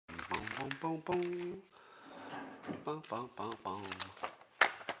Boom, boom, boom. Bum, bum, bum, bum.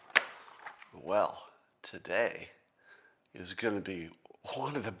 Well, today is going to be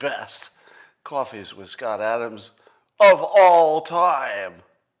one of the best coffees with Scott Adams of all time.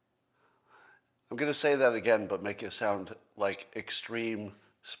 I'm going to say that again, but make it sound like extreme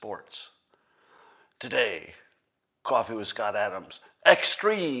sports. Today, coffee with Scott Adams,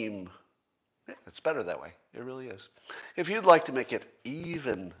 extreme. Yeah, it's better that way. It really is. If you'd like to make it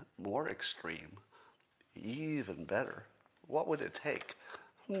even more extreme, even better, what would it take?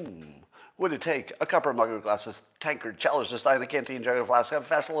 Would it take a copper mug, or glasses, tankard, chalice, a stein, a canteen, jug, a flask, a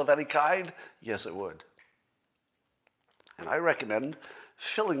vessel of any kind? Yes, it would. And I recommend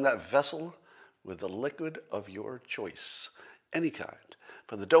filling that vessel with the liquid of your choice, any kind.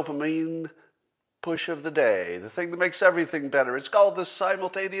 For the dopamine push of the day, the thing that makes everything better. It's called the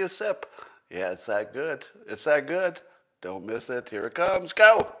simultaneous sip. Yeah, it's that good. It's that good. Don't miss it. Here it comes.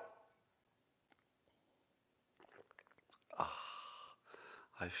 Go!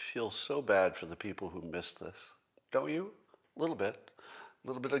 I feel so bad for the people who missed this. Don't you? A little bit. A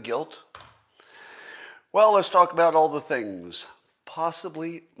little bit of guilt. Well, let's talk about all the things.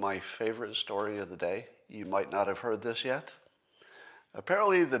 Possibly my favorite story of the day. You might not have heard this yet.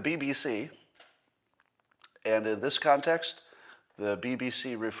 Apparently the BBC, and in this context, the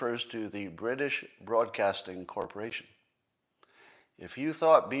BBC refers to the British Broadcasting Corporation. If you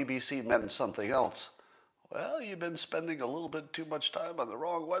thought BBC meant something else, well, you've been spending a little bit too much time on the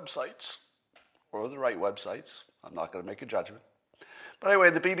wrong websites, or the right websites. I'm not going to make a judgment. But anyway,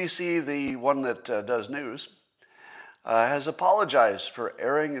 the BBC, the one that does news, has apologized for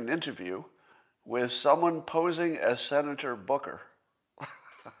airing an interview with someone posing as Senator Booker.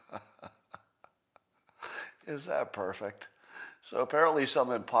 Is that perfect? So apparently some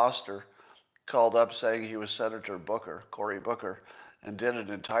imposter called up saying he was Senator Booker, Cory Booker, and did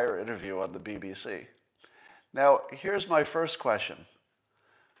an entire interview on the BBC. Now, here's my first question.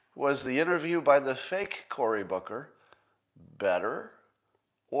 Was the interview by the fake Cory Booker better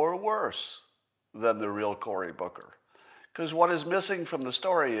or worse than the real Cory Booker? Because what is missing from the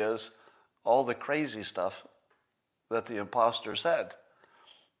story is all the crazy stuff that the imposter said.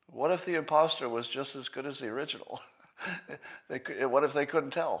 What if the imposter was just as good as the original? What if they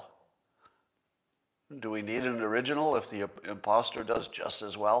couldn't tell? Do we need an original if the imposter does just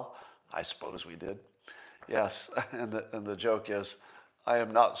as well? I suppose we did. Yes, and the joke is, I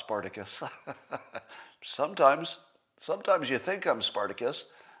am not Spartacus. Sometimes you think I'm Spartacus,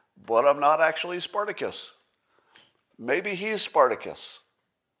 but I'm not actually Spartacus. Maybe he's Spartacus.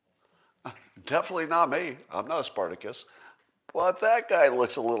 Definitely not me. I'm not Spartacus. But that guy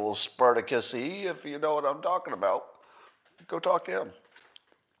looks a little Spartacus-y, if you know what I'm talking about. Go talk to him.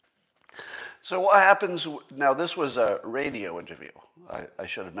 So what happens, now this was a radio interview. I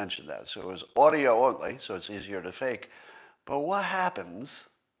should have mentioned that. So it was audio only, so it's easier to fake. But what happens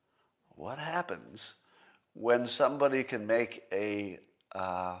when somebody can make a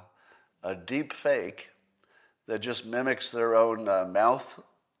deep fake that just mimics their own mouth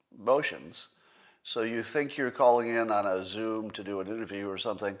motions? So you think you're calling in on a Zoom to do an interview or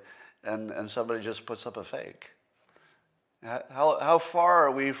something, and somebody just puts up a fake. How far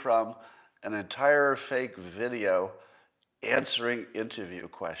are we from an entire fake video answering interview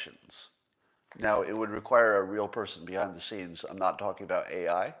questions? Now, it would require a real person behind the scenes. I'm not talking about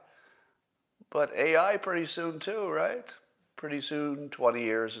AI. But AI pretty soon too, right? Pretty soon, 20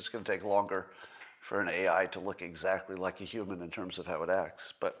 years, it's going to take longer for an AI to look exactly like a human in terms of how it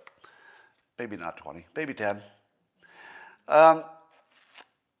acts. But maybe not 20, maybe 10. I've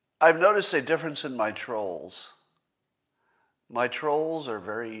noticed a difference in my trolls. My trolls are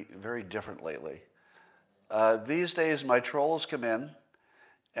very, very different lately. These days, my trolls come in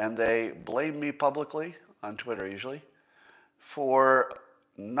and they blame me publicly, on Twitter usually, for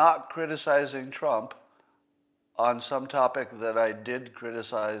not criticizing Trump on some topic that I did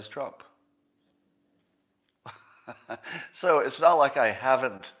criticize Trump. So it's not like I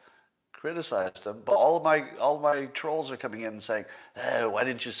haven't criticized him, but all of my trolls are coming in and saying, why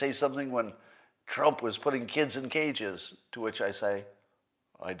didn't you say something when Trump was putting kids in cages? To which I say,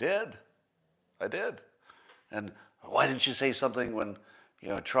 I did. And why didn't you say something when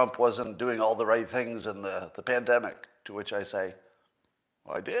Trump wasn't doing all the right things in the pandemic? To which I say,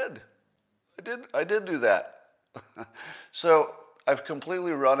 I did do that. So I've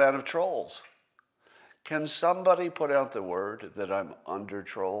completely run out of trolls. Can somebody put out the word that I'm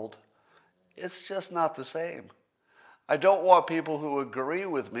under-trolled? It's just not the same. I don't want people who agree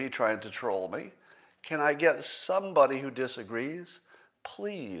with me trying to troll me. Can I get somebody who disagrees?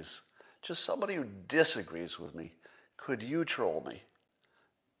 Please, just somebody who disagrees with me. Could you troll me?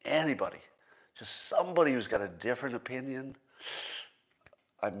 anybody, just somebody who's got a different opinion,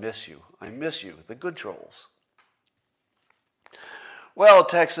 I miss you. I miss you, the good trolls. Well,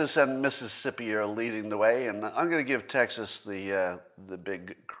 Texas and Mississippi are leading the way, and I'm going to give Texas the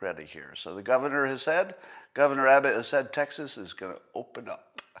big credit here. So the Governor Abbott has said Texas is going to open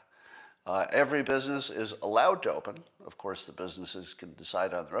up. Every business is allowed to open. Of course, the businesses can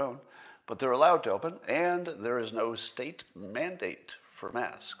decide on their own, but they're allowed to open, and there is no state mandate for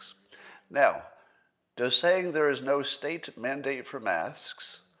masks. Now, does saying there is no state mandate for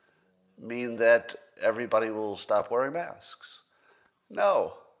masks mean that everybody will stop wearing masks?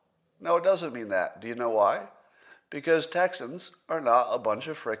 No, it doesn't mean that. Do you know why? Because Texans are not a bunch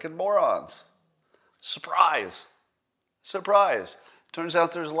of frickin' morons. Surprise! Turns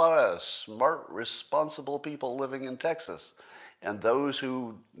out there's a lot of smart, responsible people living in Texas. And those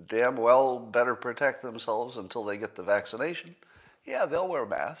who damn well better protect themselves until they get the vaccination, yeah, they'll wear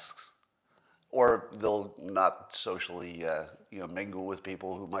masks. Or they'll not socially mingle with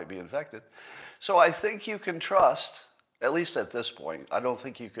people who might be infected. So I think you can trust, at least at this point, I don't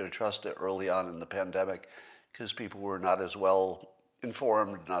think you could have trusted early on in the pandemic because people were not as well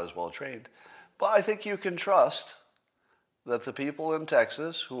informed, not as well trained. But I think you can trust that the people in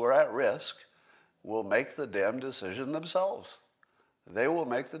Texas who are at risk will make the damn decision themselves. They will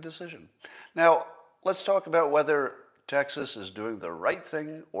make the decision. Now, let's talk about whether Texas is doing the right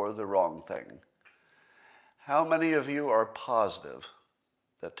thing or the wrong thing. How many of you are positive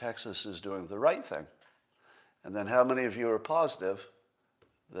that Texas is doing the right thing? And then how many of you are positive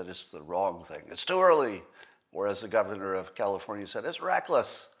that it's the wrong thing? It's too early. Or as the governor of California said, it's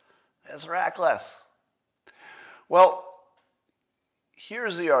reckless. It's reckless. Well,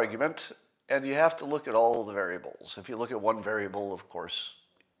 here's the argument, and you have to look at all the variables. If you look at one variable, of course,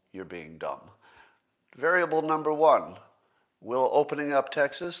 you're being dumb. Variable number one, will opening up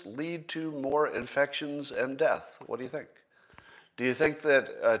Texas lead to more infections and death? What do you think? Do you think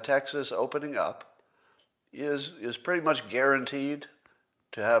that Texas opening up is pretty much guaranteed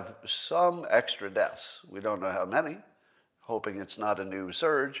to have some extra deaths? We don't know how many, hoping it's not a new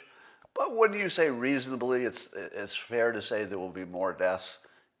surge. But wouldn't you say reasonably it's fair to say there will be more deaths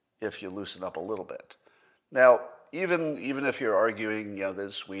if you loosen up a little bit? Now, even if you're arguing,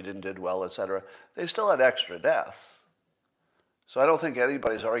 that Sweden did well, etc., they still had extra deaths. So I don't think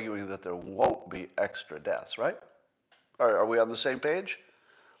anybody's arguing that there won't be extra deaths, right? Are we on the same page?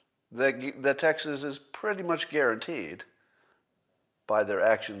 That Texas is pretty much guaranteed by their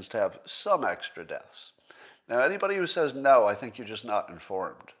actions to have some extra deaths. Now, anybody who says no, I think you're just not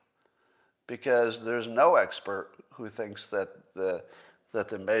informed. Because there's no expert who thinks that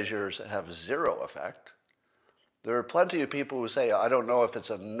the measures have zero effect. There are plenty of people who say, I don't know if it's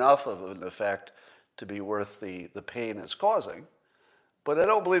enough of an effect to be worth the pain it's causing. But I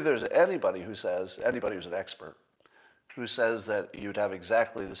don't believe there's anybody who's an expert, who says that you'd have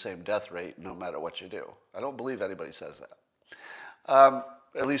exactly the same death rate no matter what you do. I don't believe anybody says that.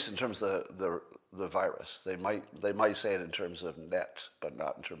 At least in terms of the virus. They might say it in terms of net, but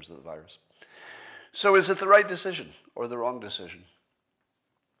not in terms of the virus. So is it the right decision or the wrong decision?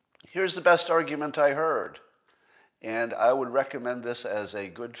 Here's the best argument I heard, and I would recommend this as a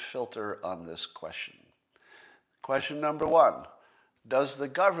good filter on this question. Question number one, does the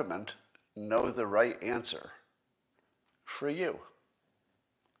government know the right answer for you?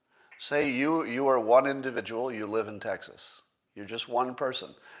 Say you are one individual, you live in Texas. You're just one person.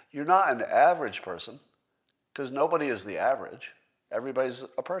 You're not an average person, because nobody is the average. Everybody's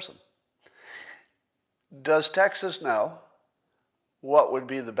a person. Does Texas know what would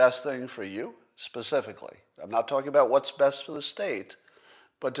be the best thing for you specifically? I'm not talking about what's best for the state,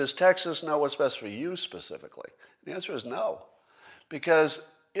 but does Texas know what's best for you specifically? The answer is no. Because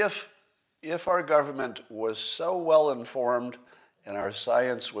if our government was so well informed and our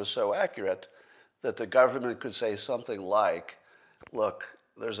science was so accurate that the government could say something like, look,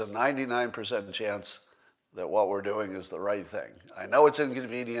 there's a 99% chance that what we're doing is the right thing. I know it's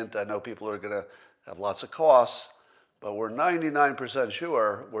inconvenient. I know people are going to have lots of costs, but we're 99%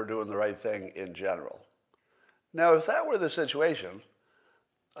 sure we're doing the right thing in general. Now, if that were the situation,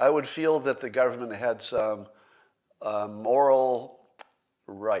 I would feel that the government had some moral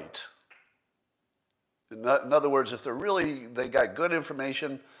right. In other words, if they got good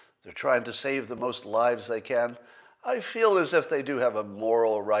information, they're trying to save the most lives they can, I feel as if they do have a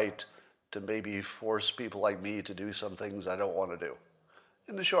moral right to maybe force people like me to do some things I don't want to do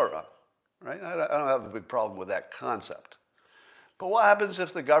in the short run. Right? I don't have a big problem with that concept. But what happens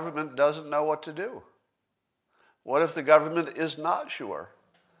if the government doesn't know what to do? What if the government is not sure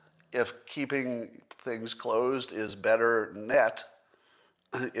if keeping things closed is better net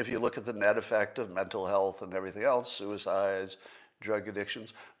if you look at the net effect of mental health and everything else, suicides, drug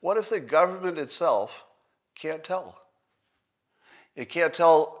addictions, what if the government itself can't tell? It can't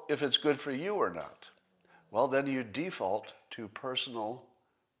tell if it's good for you or not. Well, then you default to personal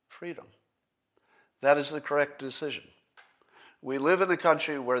freedom. That is the correct decision. We live in a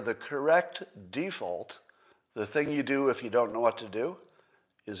country where the correct default, the thing you do if you don't know what to do,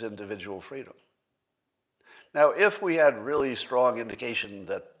 is individual freedom. Now, if we had really strong indication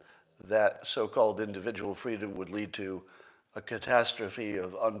that so-called individual freedom would lead to a catastrophe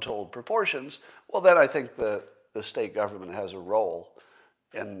of untold proportions, well, then I think the state government has a role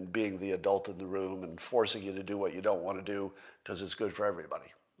in being the adult in the room and forcing you to do what you don't want to do because it's good for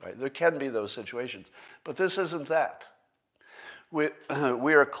everybody. Right? There can be those situations, but this isn't that.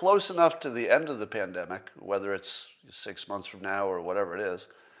 We are close enough to the end of the pandemic, whether it's 6 months from now or whatever it is,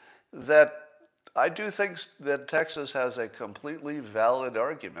 that I do think that Texas has a completely valid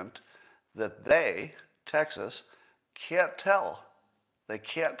argument that they, Texas, can't tell. They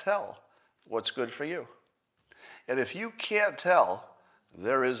can't tell what's good for you. And if you can't tell,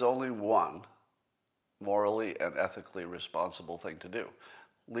 there is only one morally and ethically responsible thing to do.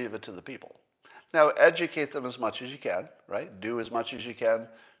 Leave it to the people. Now, educate them as much as you can, right? Do as much as you can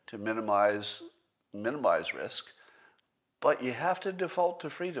to minimize risk. But you have to default to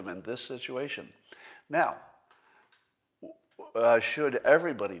freedom in this situation. Now, should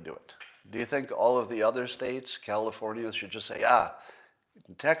everybody do it? Do you think all of the other states, California, should just say,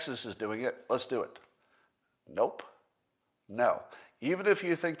 Texas is doing it, let's do it? Nope. No. Even if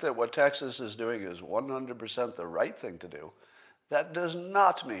you think that what Texas is doing is 100% the right thing to do, that does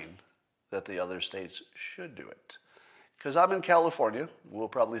not mean that the other states should do it. Because I'm in California, we'll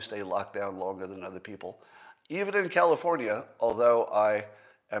probably stay locked down longer than other people. Even in California, although I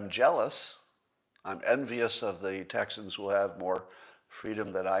am jealous, I'm envious of the Texans who have more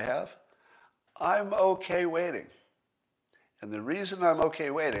freedom than I have, I'm okay waiting. And the reason I'm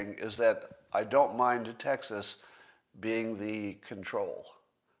okay waiting is that I don't mind Texas being the control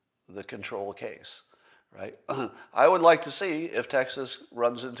case, right? I would like to see if Texas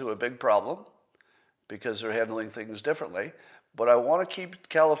runs into a big problem because they're handling things differently, but I want to keep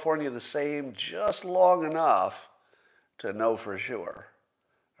California the same just long enough to know for sure,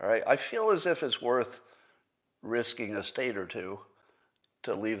 all right? I feel as if it's worth risking a state or two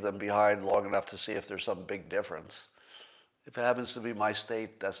to leave them behind long enough to see if there's some big difference. If it happens to be my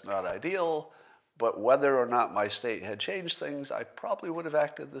state, that's not ideal, but whether or not my state had changed things, I probably would have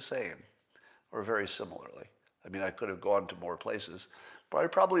acted the same or very similarly. I mean, I could have gone to more places, but I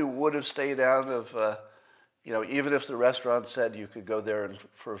probably would have stayed out of, even if the restaurant said you could go there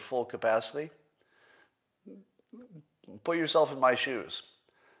for full capacity. Put yourself in my shoes.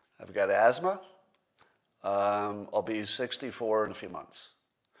 I've got asthma. I'll be 64 in a few months.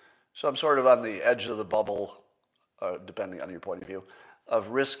 So I'm sort of on the edge of the bubble, depending on your point of view, of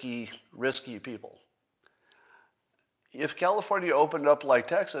risky people. If California opened up like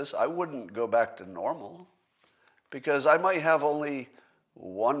Texas, I wouldn't go back to normal because I might have only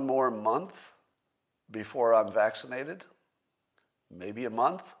one more month before I'm vaccinated, maybe a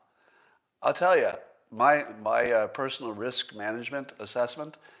month. I'll tell you, my personal risk management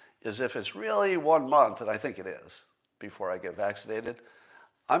assessment is if it's really 1 month, and I think it is, before I get vaccinated,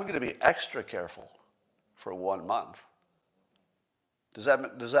 I'm going to be extra careful for 1 month. Does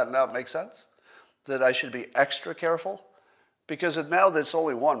that not make sense? That I should be extra careful? Because now that it's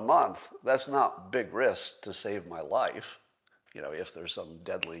only 1 month, that's not big risk to save my life, if there's some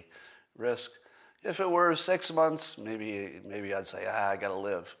deadly risk. If it were 6 months, maybe I'd say, I got to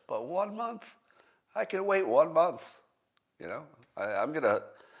live. But 1 month, I can wait 1 month. I'm going to,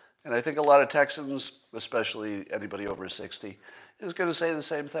 and I think a lot of Texans, especially anybody over 60, is going to say the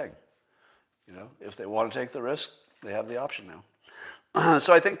same thing. If they want to take the risk, they have the option now.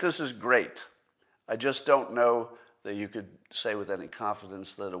 So I think this is great. I just don't know that you could say with any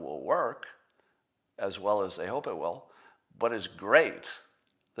confidence that it will work as well as they hope it will, but it's great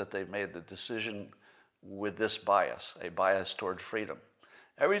that they've made the decision with this bias, a bias toward freedom.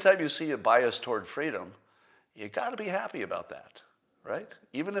 Every time you see a bias toward freedom, you got to be happy about that, right?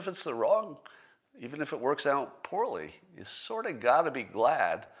 Even if it's even if it works out poorly, you sort of got to be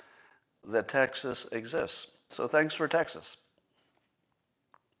glad that Texas exists. So thanks for Texas.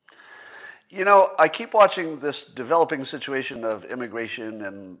 I keep watching this developing situation of immigration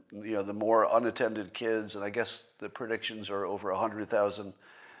and, the more unattended kids, and I guess the predictions are over 100,000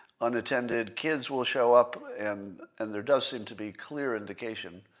 unattended kids will show up, and there does seem to be clear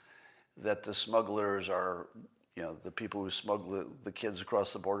indication that the smugglers are, the people who smuggle the kids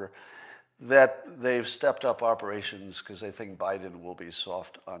across the border, that they've stepped up operations because they think Biden will be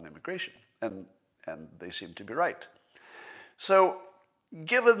soft on immigration. And they seem to be right. So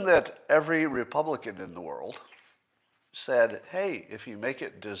given that every Republican in the world said, hey, if you make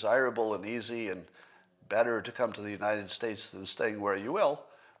it desirable and easy and better to come to the United States than staying where you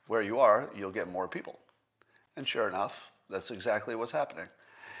are, you'll get more people. And sure enough, that's exactly what's happening.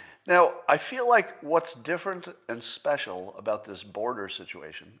 Now, I feel like what's different and special about this border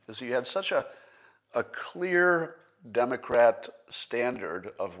situation is you had such a clear Democrat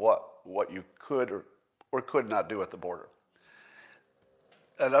standard of what you could or could not do at the border.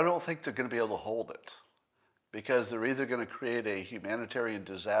 And I don't think they're going to be able to hold it, because they're either going to create a humanitarian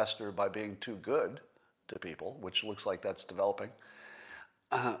disaster by being too good to people, which looks like that's developing,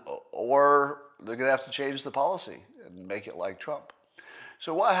 or they're going to have to change the policy and make it like Trump.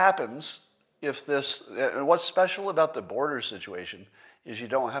 So what happens if this, and what's special about the border situation is you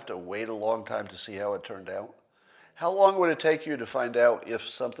don't have to wait a long time to see how it turned out. How long would it take you to find out if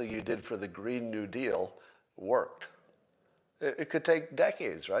something you did for the Green New Deal worked? It could take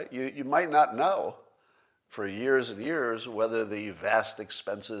decades, right? You might not know for years and years whether the vast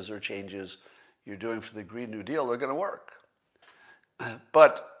expenses or changes you're doing for the Green New Deal are going to work.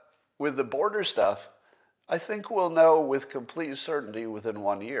 But with the border stuff, I think we'll know with complete certainty within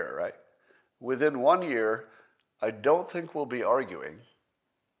 1 year, right? Within 1 year, I don't think we'll be arguing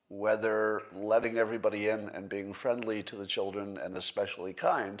whether letting everybody in and being friendly to the children and especially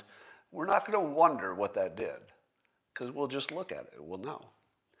kind, we're not going to wonder what that did, because we'll just look at it, we'll know.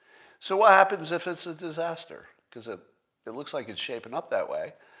 So what happens if it's a disaster? Because it looks like it's shaping up that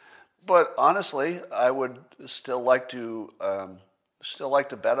way. But honestly, I would still like to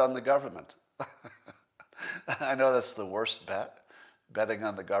bet on the government. I know that's the worst bet, betting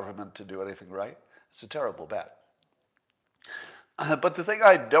on the government to do anything right. It's a terrible bet. But the thing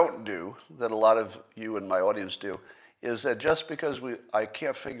I don't do, that a lot of you in my audience do, is that just because I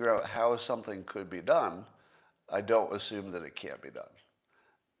can't figure out how something could be done, I don't assume that it can't be done.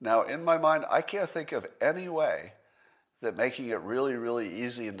 Now, in my mind, I can't think of any way that making it really, really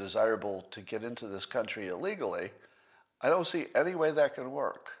easy and desirable to get into this country illegally, I don't see any way that can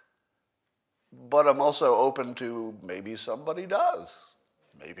work. But I'm also open to maybe somebody does.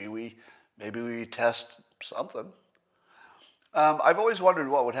 Maybe we test something. I've always wondered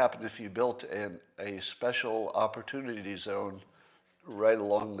what would happen if you built a special opportunity zone right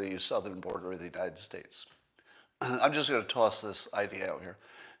along the southern border of the United States. I'm just going to toss this idea out here.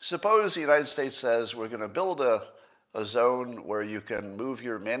 Suppose the United States says we're going to build a zone where you can move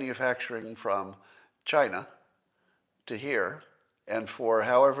your manufacturing from China to here, and for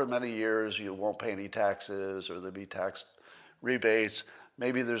however many years you won't pay any taxes, or there'll be tax rebates.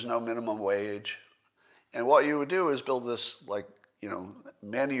 Maybe there's no minimum wage. And what you would do is build this,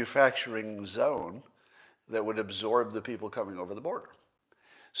 manufacturing zone that would absorb the people coming over the border.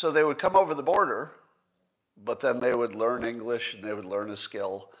 So they would come over the border, but then they would learn English and they would learn a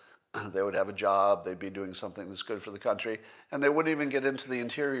skill. They would have a job. They'd be doing something that's good for the country. And they wouldn't even get into the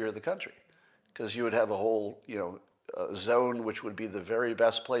interior of the country, because you would have a whole, a zone which would be the very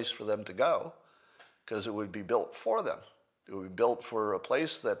best place for them to go, because it would be built for them. It would be built for a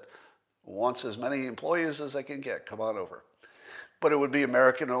place that wants as many employees as they can get. Come on over. But it would be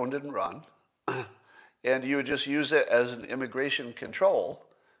American owned and run. And you would just use it as an immigration control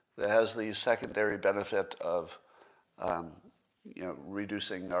that has the secondary benefit of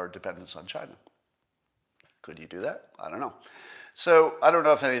reducing our dependence on China. Could you do that? I don't know. So I don't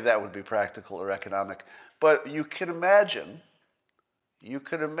know if any of that would be practical or economic, but you can imagine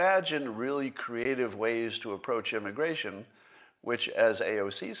really creative ways to approach immigration, which, as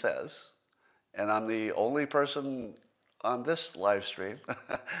AOC says, and I'm the only person on this live stream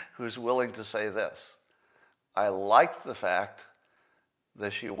who's willing to say this, I like the fact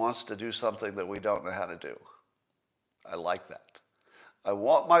that she wants to do something that we don't know how to do. I like that. I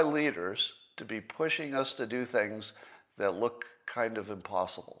want my leaders to be pushing us to do things that look kind of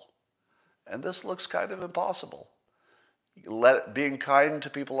impossible. And this looks kind of impossible. Being kind to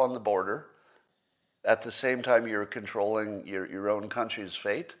people on the border, at the same time you're controlling your own country's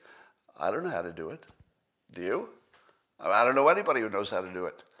fate. I don't know how to do it. Do you? I don't know anybody who knows how to do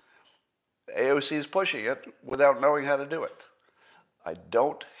it. AOC is pushing it without knowing how to do it. I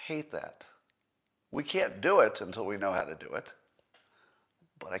don't hate that. We can't do it until we know how to do it.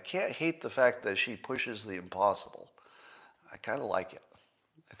 But I can't hate the fact that she pushes the impossible. I kind of like it.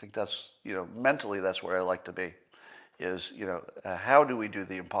 I think that's, mentally that's where I like to be, is, how do we do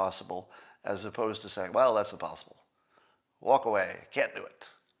the impossible, as opposed to saying, well, that's impossible. Walk away, can't do it.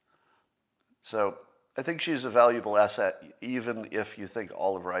 So I think she's a valuable asset, even if you think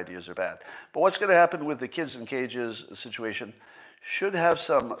all of her ideas are bad. But what's going to happen with the kids in cages situation should have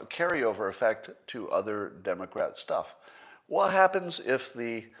some carryover effect to other Democrat stuff. What happens if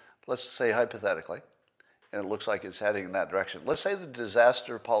let's say hypothetically, and it looks like it's heading in that direction. Let's say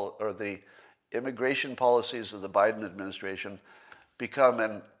or the immigration policies of the Biden administration become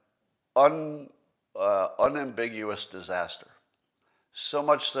an unambiguous disaster. So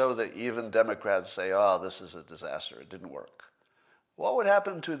much so that even Democrats say, oh, this is a disaster, it didn't work. What would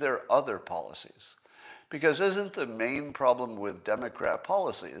happen to their other policies? Because isn't the main problem with Democrat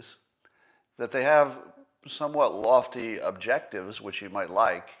policies that they have somewhat lofty objectives, which you might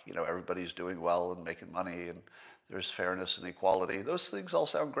like, everybody's doing well and making money and there's fairness and equality. Those things all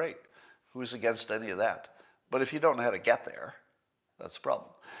sound great. Who's against any of that? But if you don't know how to get there, that's the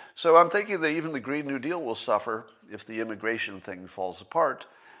problem. So I'm thinking that even the Green New Deal will suffer if the immigration thing falls apart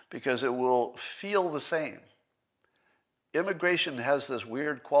because it will feel the same. Immigration has this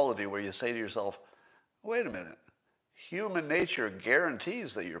weird quality where you say to yourself, wait a minute, human nature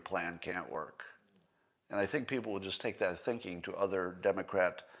guarantees that your plan can't work. And I think people will just take that thinking to other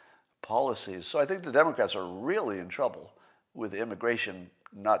Democrat policies. So I think the Democrats are really in trouble with immigration,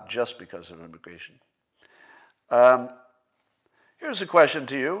 not just because of immigration. Here's a question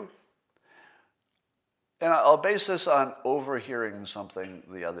to you. And I'll base this on overhearing something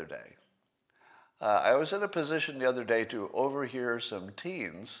the other day. I was in a position the other day to overhear some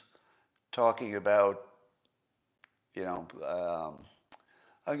teens talking about, I'm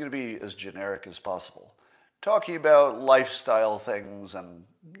going to be as generic as possible, talking about lifestyle things and,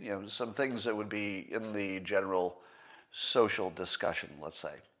 some things that would be in the general social discussion, let's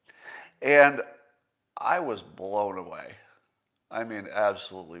say. And I was blown away. I mean,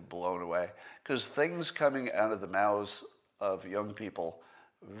 absolutely blown away. Because things coming out of the mouths of young people,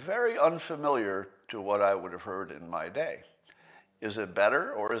 very unfamiliar to what I would have heard in my day. Is it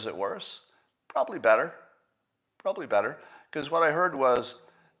better or is it worse? Probably better. Probably better. Because what I heard was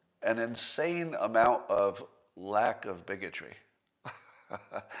an insane amount of lack of bigotry.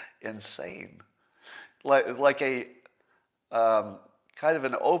 Insane. Like a kind of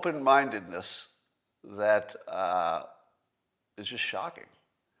an open-mindedness that is just shocking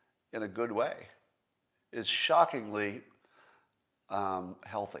in a good way. It's shockingly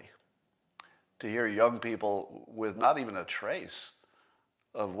healthy to hear young people with not even a trace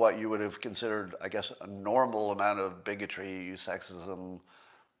of what you would have considered, I guess, a normal amount of bigotry, sexism,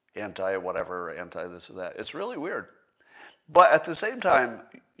 anti-whatever, anti-this or that. It's really weird. But at the same time,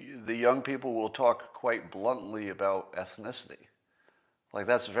 the young people will talk quite bluntly about ethnicity. Like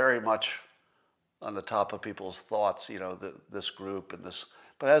that's very much on the top of people's thoughts, this group and this,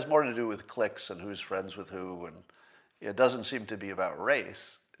 but it has more to do with cliques and who's friends with who, and it doesn't seem to be about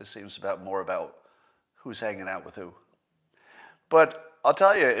race. It seems more about who's hanging out with who. But I'll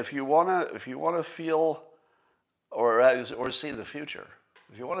tell you, if you wanna feel or see the future,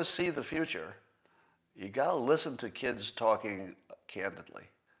 if you want to see the future, you gotta listen to kids talking candidly.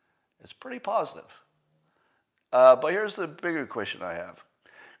 It's pretty positive. But here's the bigger question I have.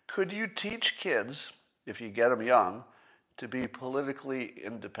 Could you teach kids, if you get them young, to be politically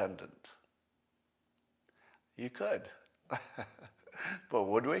independent? You could. But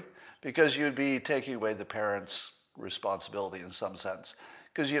would we? Because you'd be taking away the parents' responsibility in some sense.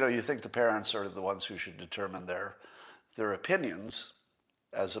 Because, you think the parents are the ones who should determine their opinions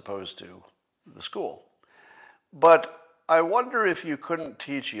as opposed to the school. But I wonder if you couldn't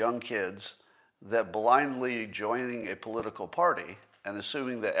teach young kids that blindly joining a political party and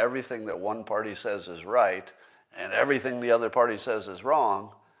assuming that everything that one party says is right and everything the other party says is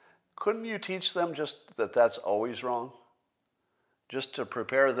wrong, couldn't you teach them just that that's always wrong? Just to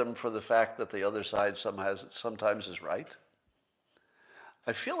prepare them for the fact that the other side sometimes is right?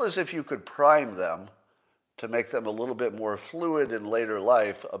 I feel as if you could prime them to make them a little bit more fluid in later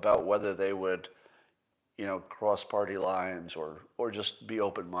life about whether they would, cross party lines or just be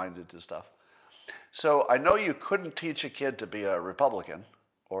open-minded to stuff. So I know you couldn't teach a kid to be a Republican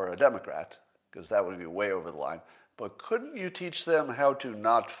or a Democrat, because that would be way over the line, but couldn't you teach them how to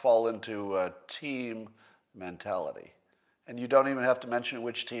not fall into a team mentality? And you don't even have to mention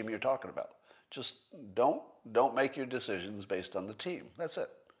which team you're talking about. Just don't make your decisions based on the team. That's it.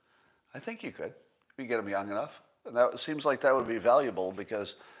 I think you could. You get them young enough. And that seems like that would be valuable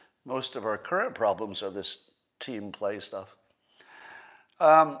because most of our current problems are this team play stuff.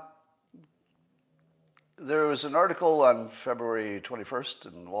 There was an article on February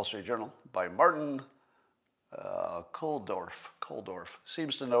 21st in the Wall Street Journal by Martin Kulldorff.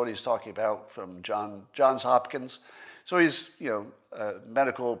 Seems to know what he's talking about from Johns Hopkins. So he's, a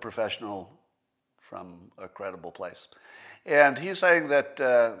medical professional from a credible place. And he's saying that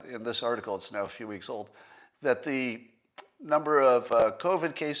in this article, it's now a few weeks old, that the number of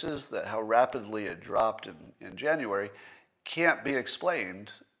COVID cases, that how rapidly it dropped in January, can't be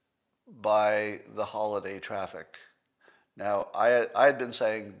explained by the holiday traffic. Now, I had been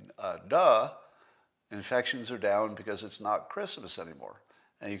saying, duh, infections are down because it's not Christmas anymore.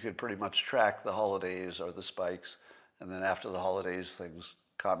 And you could pretty much track the holidays or the spikes. And then after the holidays, things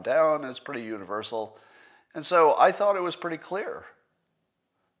calm down. It's pretty universal. And so I thought it was pretty clear.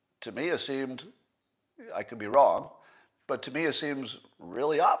 To me, it seemed, I could be wrong, but to me it seems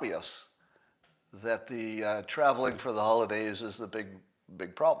really obvious that the traveling for the holidays is the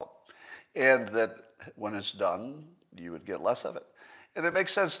big problem. And that when it's done, you would get less of it. And it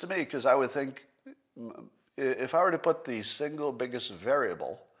makes sense to me because I would think if I were to put the single biggest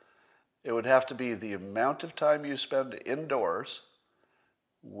variable, it would have to be the amount of time you spend indoors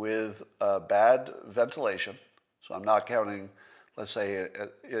with bad ventilation. So I'm not counting, let's say,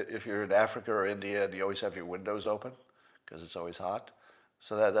 if you're in Africa or India and you always have your windows open because it's always hot.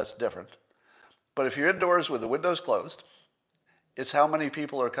 So that's different. But if you're indoors with the windows closed, it's how many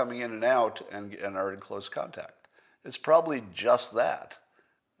people are coming in and out and are in close contact. It's probably just that.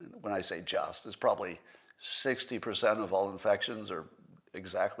 When I say just, it's probably 60% of all infections are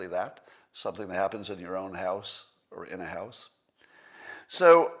exactly that, something that happens in your own house or in a house.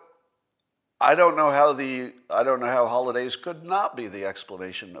 So I don't know how holidays could not be the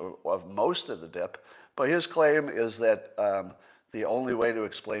explanation of most of the dip, but his claim is that the only way to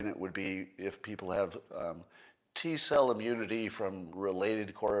explain it would be if people have T-cell immunity from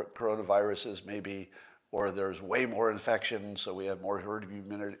related coronaviruses maybe, or there's way more infection, so we have more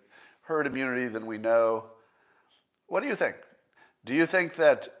herd immunity than we know. What do you think? Do you think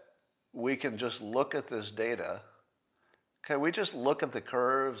that we can just look at this data? Can we just look at the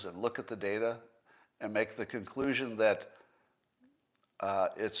curves and look at the data and make the conclusion that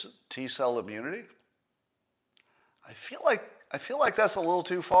it's T-cell immunity? I feel like that's a little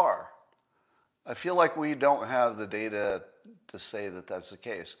too far. I feel like we don't have the data to say that that's the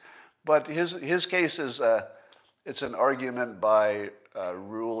case. But his case is it's an argument by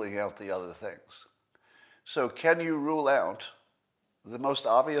ruling out the other things. So can you rule out the most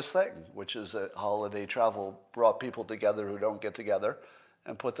obvious thing, which is that holiday travel brought people together who don't get together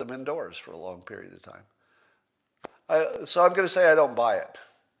and put them indoors for a long period of time? So I'm going to say I don't buy it.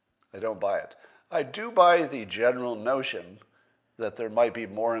 I don't buy it. I do buy the general notion that there might be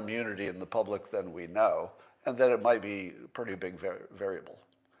more immunity in the public than we know, and that it might be a pretty big variable.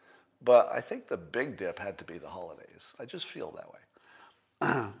 But I think the big dip had to be the holidays. I just feel that way.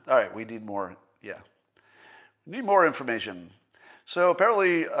 All right, we need more, we need more information. So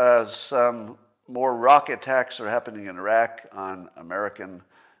apparently some more rocket attacks are happening in Iraq on American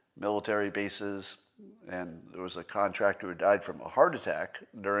military bases, and there was a contractor who died from a heart attack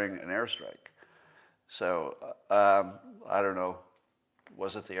during an airstrike. So I don't know,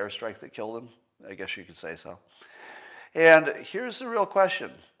 was it the airstrike that killed him? I guess you could say so. And here's the real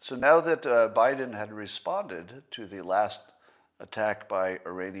question. So now that Biden had responded to the last attack by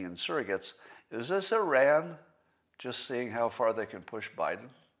Iranian surrogates, is this Iran just seeing how far they can push Biden?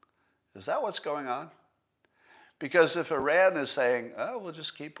 Is that what's going on? Because if Iran is saying, oh, we'll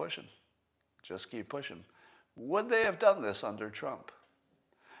just keep pushing, would they have done this under Trump?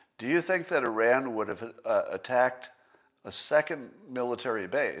 Do you think that Iran would have attacked a second military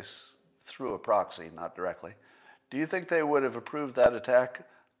base through a proxy, not directly? Do you think they would have approved that attack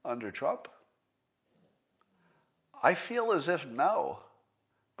under Trump? I feel as if no,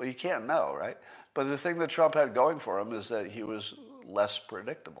 but you can't know, right? But the thing that Trump had going for him is that he was less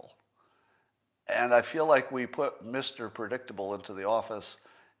predictable. And I feel like we put Mr. Predictable into the office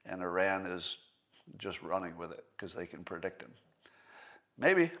and Iran is just running with it because they can predict him.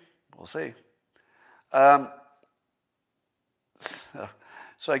 Maybe. We'll see.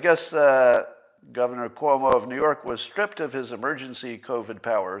 So I guess Governor Cuomo of New York was stripped of his emergency COVID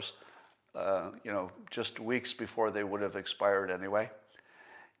powers, just weeks before they would have expired anyway.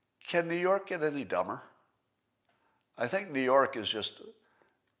 Can New York get any dumber? I think New York is just,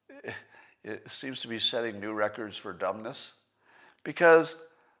 it seems to be setting new records for dumbness, because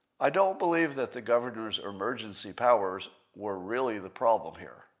I don't believe that the governor's emergency powers were really the problem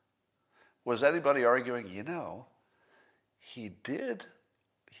here. Was anybody arguing, he did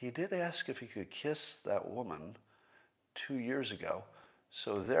ask if he could kiss that woman 2 years ago,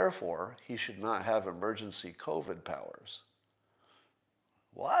 so therefore he should not have emergency COVID powers.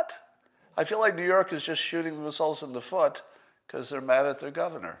 What? I feel like New York is just shooting themselves in the foot because they're mad at their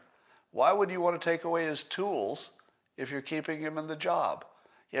governor. Why would you want to take away his tools if you're keeping him in the job?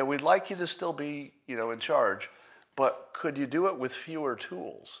 Yeah, we'd like you to still be, in charge, but could you do it with fewer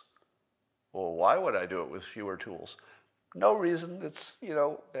tools? Well, why would I do it with fewer tools? No reason. It's, it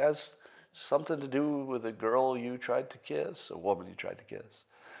has something to do with a girl you tried to kiss, a woman you tried to kiss.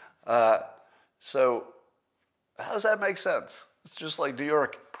 Uh, so, how does that make sense? It's just like New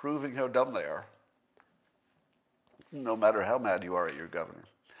York proving how dumb they are, no matter how mad you are at your governor.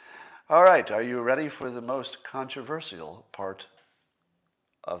 All right, are you ready for the most controversial part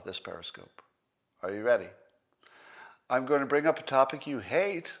of this Periscope? Are you ready? I'm going to bring up a topic you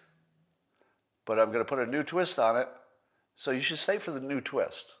hate, but I'm going to put a new twist on it. So you should stay for the new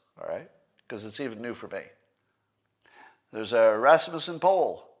twist, all right? Because it's even new for me. There's a Rasmussen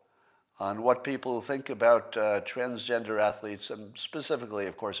poll on what people think about transgender athletes, and specifically,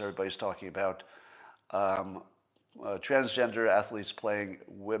 of course, everybody's talking about transgender athletes playing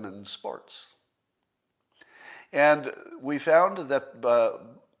women's sports. And we found that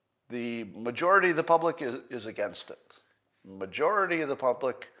the majority of the public is against it. Majority of the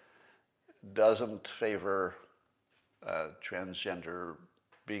public doesn't favor transgender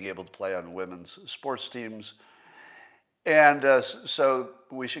being able to play on women's sports teams. And so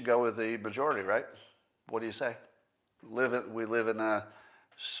we should go with the majority, right? What do you say? We live in a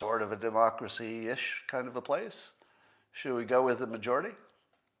sort of a democracy-ish kind of a place. Should we go with the majority?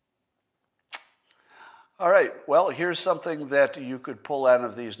 All right, well, here's something that you could pull out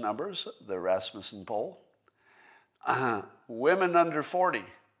of these numbers, the Rasmussen poll. Women under 40,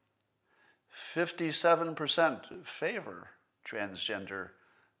 57% favor transgender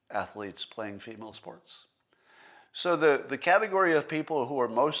athletes playing female sports. So the category of people who are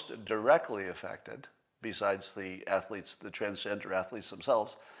most directly affected, besides the athletes, the transgender athletes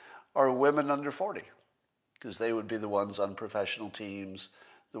themselves, are women under 40, because they would be the ones on professional teams,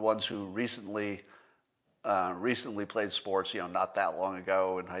 the ones who recently played sports, not that long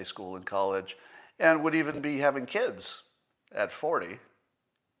ago in high school and college, and would even be having kids at 40.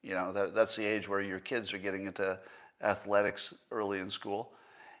 That's the age where your kids are getting into athletics early in school.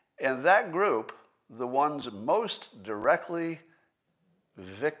 And that group, the ones most directly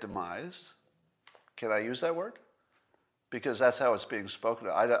victimized, can I use that word? Because that's how it's being spoken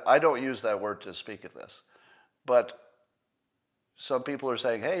of. I don't use that word to speak of this. But some people are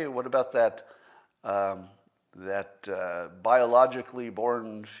saying, hey, what about that biologically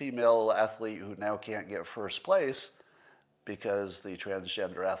born female athlete who now can't get first place because the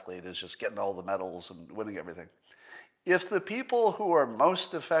transgender athlete is just getting all the medals and winning everything? If the people who are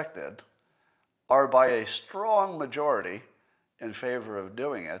most affected are by a strong majority in favor of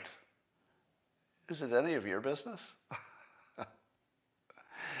doing it, is it any of your business?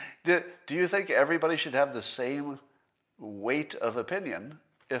 Do you think everybody should have the same weight of opinion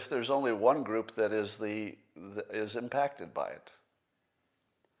if there's only one group that is impacted by it?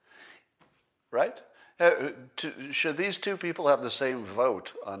 Right? Should these two people have the same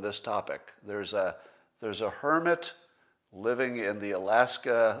vote on this topic? There's a hermit living in the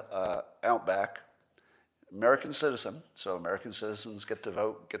Alaska outback, American citizen, so American citizens get to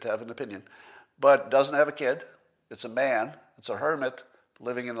vote, get to have an opinion, but doesn't have a kid. It's a man, it's a hermit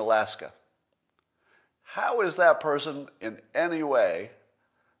living in Alaska. How is that person in any way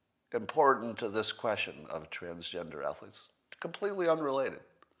important to this question of transgender athletes? Completely unrelated.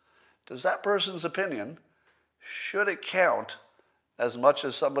 Does that person's opinion, should it count as much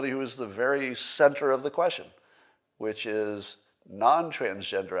as somebody who is the very center of the question, which is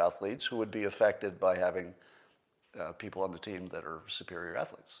non-transgender athletes who would be affected by having people on the team that are superior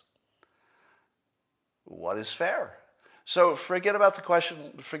athletes? What is fair? So forget about the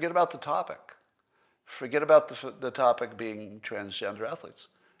question, forget about the topic. Forget about the topic being transgender athletes.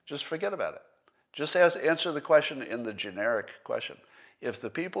 Just forget about it. Just answer the question in the generic question. If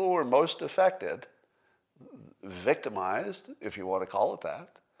the people who are most affected, victimized, if you want to call it that,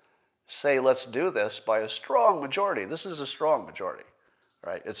 say let's do this by a strong majority. This is a strong majority,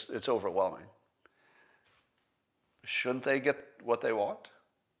 right? It's overwhelming. Shouldn't they get what they want?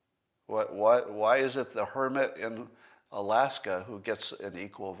 Why is it the hermit in Alaska who gets an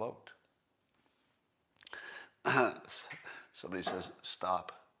equal vote? Somebody says,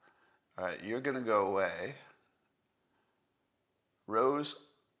 stop. All right, you're going to go away. Rose,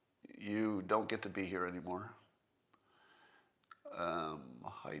 you don't get to be here anymore.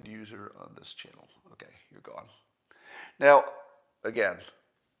 Hide user on this channel. Okay, you're gone. Now, again,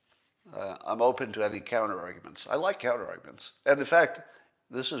 I'm open to any counter arguments. I like counter arguments. And in fact,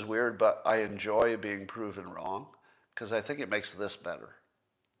 this is weird, but I enjoy being proven wrong because I think it makes this better.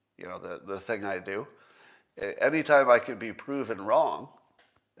 The thing I do. Anytime I can be proven wrong,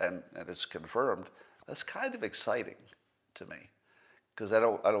 and it's confirmed, that's kind of exciting to me. because I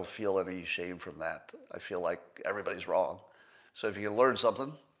don't feel any shame from that. I feel like everybody's wrong. So if you can learn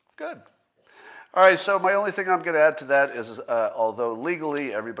something, good. All right, so my only thing I'm going to add to that is, although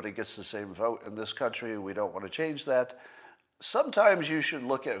legally everybody gets the same vote in this country, we don't want to change that. Sometimes you should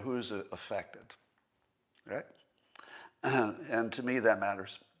look at who's affected, right? And to me, that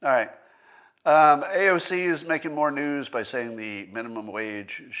matters. All right. AOC is making more news by saying the minimum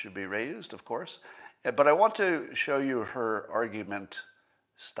wage should be raised, of course. But I want to show you her argument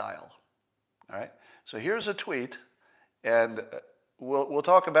style. All right. So here's a tweet, and we'll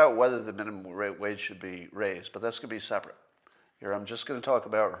talk about whether the minimum wage should be raised, but that's going to be separate. Here, I'm just going to talk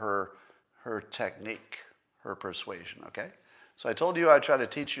about her technique, her persuasion. Okay. So I told you I'd try to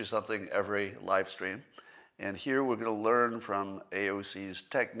teach you something every live stream. And here we're going to learn from AOC's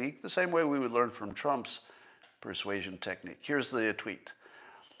technique the same way we would learn from Trump's persuasion technique. Here's the tweet.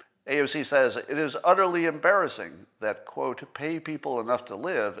 AOC says, "It is utterly embarrassing that, quote, pay people enough to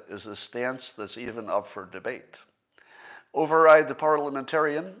live is a stance that's even up for debate. Override the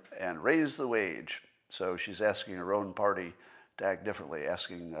parliamentarian and raise the wage." So she's asking her own party to act differently,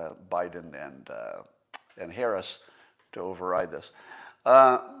 asking Biden and Harris to override this.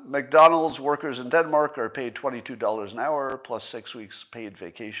 McDonald's workers in Denmark are paid $22 an hour plus 6 weeks paid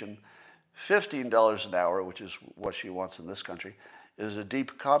vacation. $15 an hour, which is what she wants in this country, is a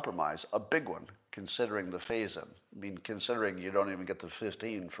deep compromise, a big one, considering the phase-in. I mean, considering you don't even get the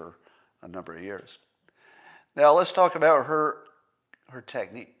 15 for a number of years. Now, let's talk about her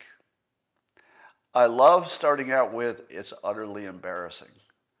technique. I love starting out with, "It's utterly embarrassing,"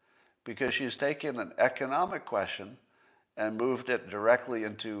 because she's taken an economic question and moved it directly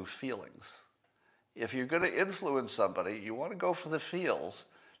into feelings. If you're going to influence somebody, you want to go for the feels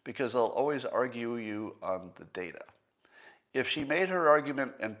because they'll always argue you on the data. If she made her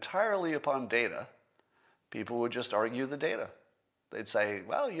argument entirely upon data, people would just argue the data. They'd say,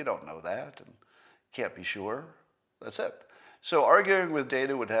 "Well, you don't know that and can't be sure." That's it. So arguing with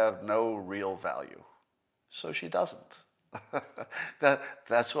data would have no real value. So she doesn't.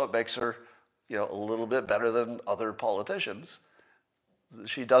 That's what makes her a little bit better than other politicians.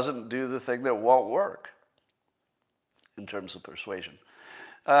 She doesn't do the thing that won't work in terms of persuasion.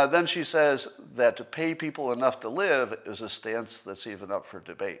 Then she says that to pay people enough to live is a stance that's even up for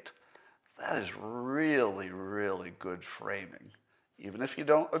debate. That is really, really good framing. Even if you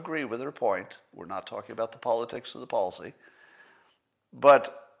don't agree with her point, we're not talking about the politics of the policy,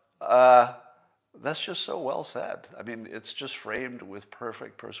 but that's just so well said. I mean, it's just framed with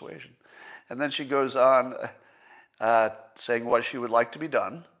perfect persuasion. And then she goes on saying what she would like to be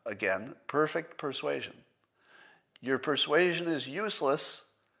done. Again, perfect persuasion. Your persuasion is useless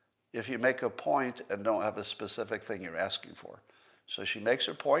if you make a point and don't have a specific thing you're asking for. So she makes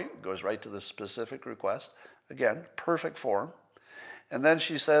her point, goes right to the specific request. Again, perfect form. And then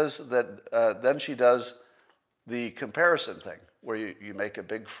she says that, then she does the comparison thing, where you make a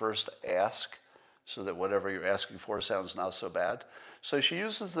big first ask so that whatever you're asking for sounds not so bad. So she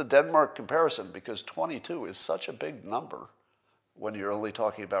uses the Denmark comparison because 22 is such a big number when you're only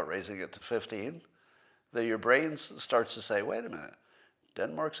talking about raising it to 15, that your brain starts to say, wait a minute,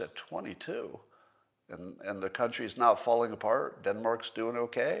 Denmark's at 22, and the country's not falling apart. Denmark's doing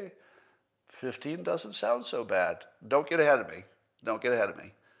okay. 15 doesn't sound so bad. Don't get ahead of me. Don't get ahead of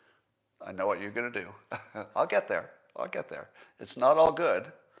me. I know what you're going to do. I'll get there. I'll get there. It's not all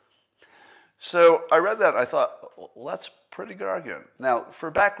good. So I read that and I thought, well, that's a pretty good argument. Now, for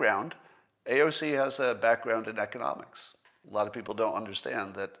background, AOC has a background in economics. A lot of people don't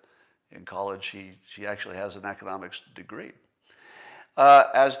understand that in college she actually has an economics degree,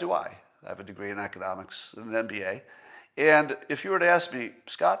 as do I. I have a degree in economics and an MBA. And if you were to ask me,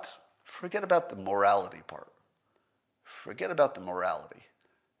 Scott, forget about the morality part. Forget about the morality.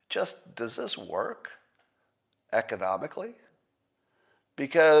 Just, does this work economically?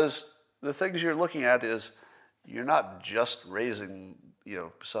 Because the things you're looking at is you're not just raising,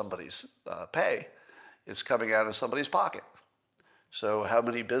 somebody's pay. It's coming out of somebody's pocket. So how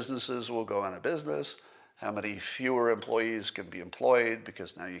many businesses will go out of business? How many fewer employees can be employed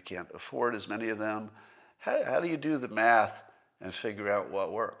because now you can't afford as many of them? How do you do the math and figure out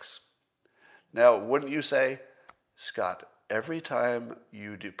what works? Now, wouldn't you say, Scott, every time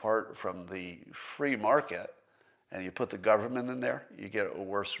you depart from the free market and you put the government in there, you get a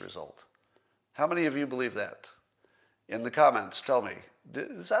worse result? How many of you believe that? In the comments, tell me,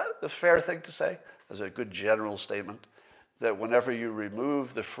 is that a fair thing to say? As a good general statement, that whenever you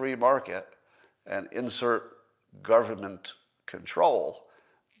remove the free market and insert government control,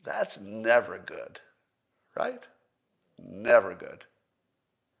 that's never good, right? Never good.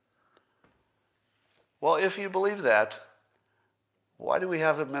 Well, if you believe that, Why do we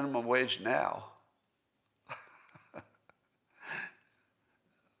have a minimum wage now?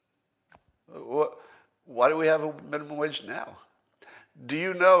 Why do we have a minimum wage now? Do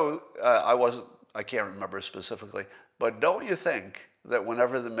you know, I can't remember specifically, but don't you think that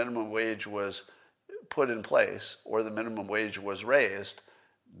whenever the minimum wage was put in place or the minimum wage was raised,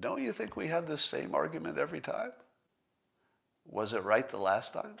 don't you think we had the same argument every time? Was it right the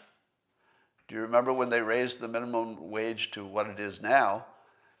last time? Do you remember when they raised the minimum wage to what it is now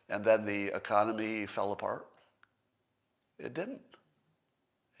and then the economy fell apart? It didn't.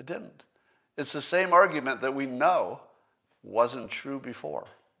 It didn't. It's the same argument that we know wasn't true before.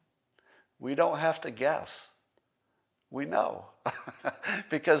 We don't have to guess. We know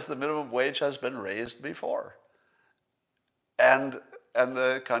because the minimum wage has been raised before. And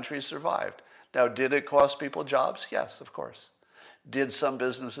the country survived. Now, did it cost people jobs? Yes, of course. Did some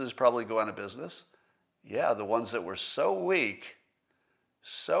businesses probably go out of business? Yeah, the ones that were so weak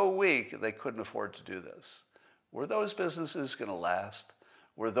they couldn't afford to do this. Were those businesses going to last?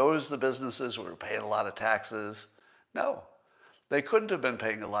 Were those the businesses who were paying a lot of taxes? No. They couldn't have been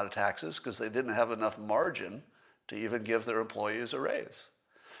paying a lot of taxes because they didn't have enough margin to even give their employees a raise.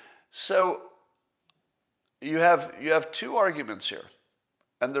 So you have two arguments here,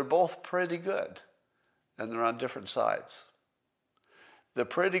 and they're both pretty good, and they're on different sides. The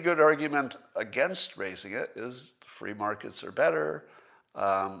pretty good argument against raising it is free markets are better.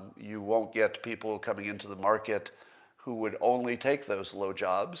 You won't get people coming into the market who would only take those low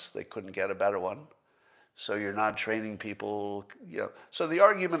jobs. They couldn't get a better one. So you're not training people. So the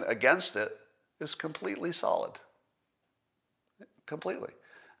argument against it is completely solid. Completely.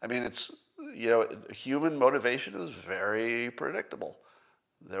 I mean, it's, human motivation is very predictable.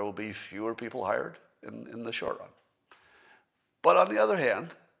 There will be fewer people hired in the short run. But on the other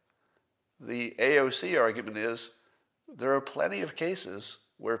hand, the AOC argument is there are plenty of cases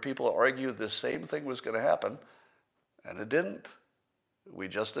where people argue the same thing was going to happen, and it didn't. We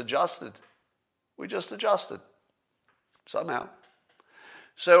just adjusted. Somehow.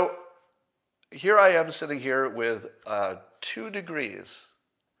 So here I am sitting here with 2 degrees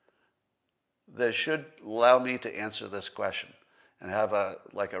that should allow me to answer this question and have a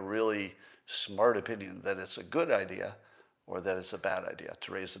really smart opinion that it's a good idea or that it's a bad idea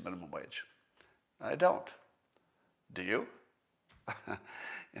to raise the minimum wage. I don't. Do you?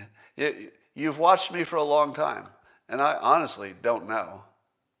 You've watched me for a long time, and I honestly don't know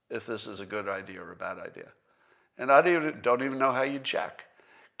if this is a good idea or a bad idea. And I don't even know how you'd check,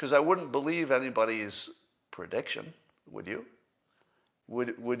 because I wouldn't believe anybody's prediction, would you?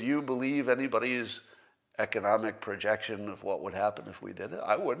 Would you believe anybody's economic projection of what would happen if we did it?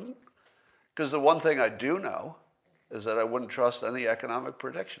 I wouldn't, because the one thing I do know is that I wouldn't trust any economic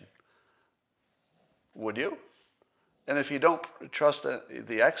prediction. Would you? And if you don't trust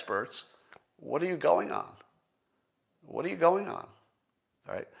the experts, what are you going on? What are you going on?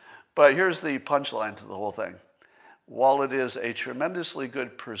 All right. But here's the punchline to the whole thing. While it is a tremendously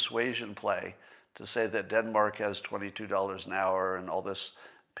good persuasion play to say that Denmark has $22 an hour and all this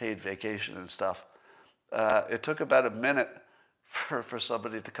paid vacation and stuff, it took about a minute for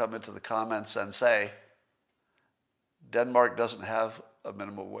somebody to come into the comments and say, Denmark doesn't have a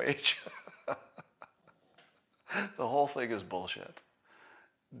minimum wage. The whole thing is bullshit.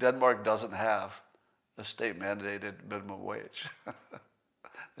 Denmark doesn't have a state-mandated minimum wage.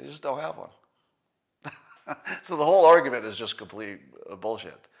 They just don't have one. So the whole argument is just complete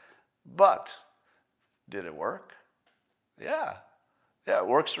bullshit. But did it work? Yeah. Yeah, it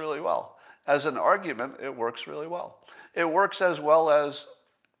works really well. As an argument, it works really well. It works as well as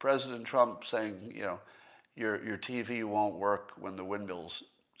President Trump saying, your TV won't work when the windmills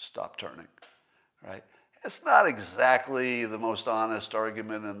stop turning, right? It's not exactly the most honest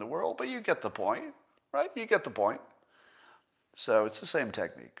argument in the world, but you get the point, right? You get the point. So it's the same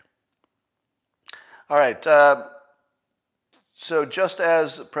technique. All right. So just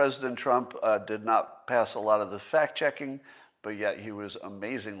as President Trump did not pass a lot of the fact-checking, but yet he was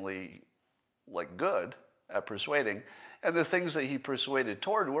amazingly good at persuading, and the things that he persuaded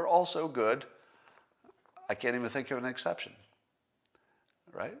toward were also good, I can't even think of an exception.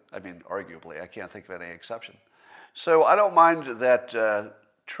 Right? I mean, arguably, I can't think of any exception. So I don't mind that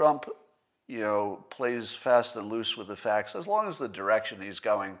Trump, plays fast and loose with the facts, as long as the direction he's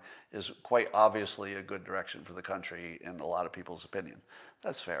going is quite obviously a good direction for the country in a lot of people's opinion.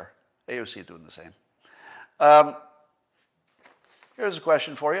 That's fair. AOC doing the same. Here's a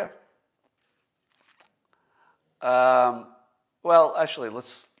question for you. Well, actually,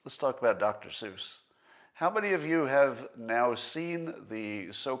 let's talk about Dr. Seuss. How many of you have now seen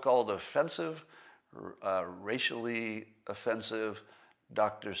the so-called offensive racially offensive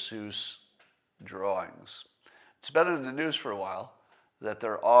Dr. Seuss drawings. It's been in the news for a while that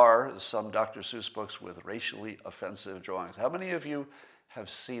there are some Dr. Seuss books with racially offensive drawings. How many of you have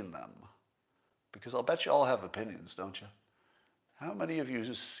seen them? Because I'll bet you all have opinions, don't you? How many of you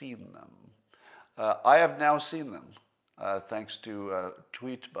have seen them? I have now seen them, thanks to a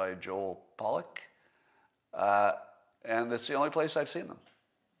tweet by Joel Pollack. And it's the only place I've seen them.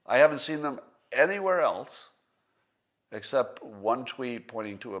 I haven't seen them anywhere else except one tweet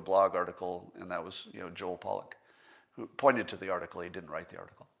pointing to a blog article, and that was Joel Pollack, who pointed to the article. He didn't write the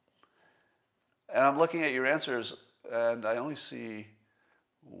article. And I'm looking at your answers, and I only see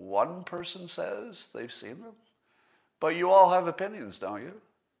one person says they've seen them. But you all have opinions, don't you?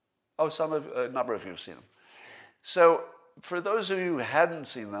 Oh, a number of you have seen them. So for those of you who hadn't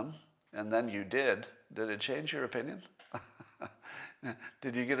seen them, and then you did it change your opinion?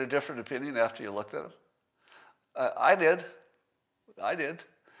 Did you get a different opinion after you looked at them? I did.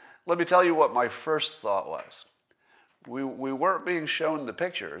 Let me tell you what my first thought was. We weren't being shown the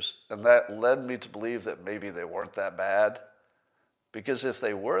pictures, and that led me to believe that maybe they weren't that bad. Because if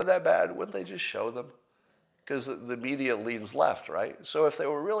they were that bad, wouldn't they just show them? Because the media leans left, right? So if they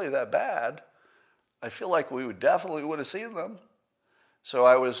were really that bad, I feel like we definitely would have seen them. So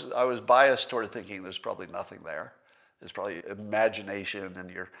I was biased toward thinking there's probably nothing there. There's probably imagination, and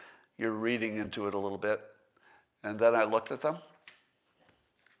you're reading into it a little bit. And then I looked at them.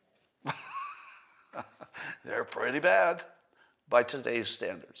 They're pretty bad by today's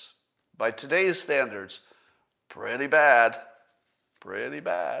standards. By today's standards, pretty bad. Pretty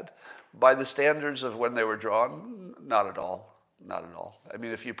bad. By the standards of when they were drawn, not at all. Not at all. I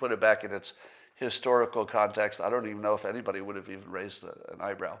mean, if you put it back in its historical context, I don't even know if anybody would have even raised an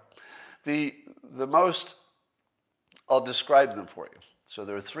eyebrow. The most, I'll describe them for you. So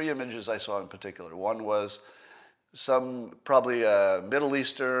there are three images I saw in particular. One was probably a Middle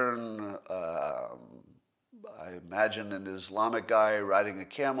Eastern, I imagine an Islamic guy riding a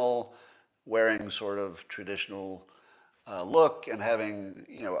camel, wearing sort of traditional look and having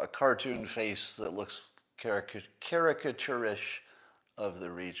a cartoon face that looks caricaturish of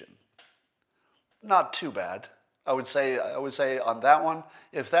the region. Not too bad. I would say on that one,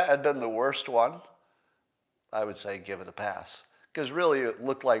 if that had been the worst one, I would say give it a pass. Because really it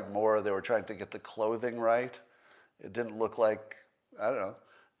looked like more they were trying to get the clothing right. It didn't look like, I don't know,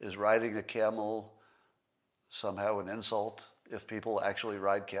 is riding a camel somehow an insult if people actually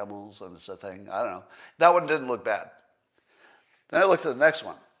ride camels and it's a thing? I don't know. That one didn't look bad. Then I looked at the next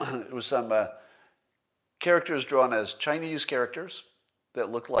one. It was some characters drawn as Chinese characters that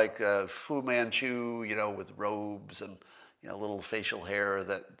looked like Fu Manchu, with robes and little facial hair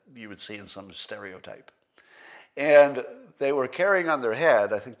that you would see in some stereotype. And they were carrying on their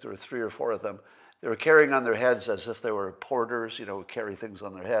head, I think there were 3 or 4 of them, they were carrying on their heads as if they were porters, who carry things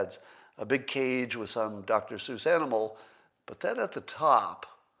on their heads, a big cage with some Dr. Seuss animal. But then at the top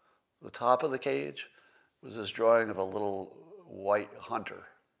of the cage was this drawing of a little white hunter.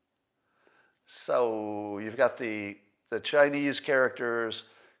 So you've got the Chinese characters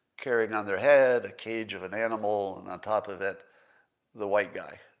carrying on their head a cage of an animal, and on top of it, the white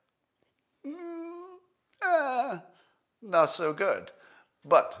guy. Not so good.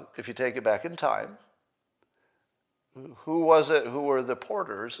 But if you take it back in time, who were the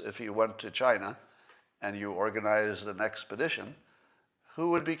porters if you went to China and you organized an expedition?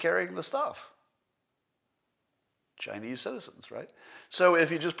 Who would be carrying the stuff? Chinese citizens, right? So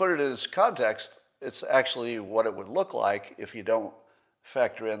if you just put it in its context, it's actually what it would look like if you don't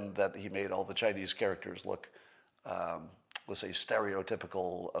factor in that he made all the Chinese characters look, let's say,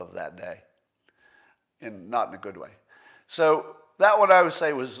 stereotypical of that day, and not in a good way. So that one I would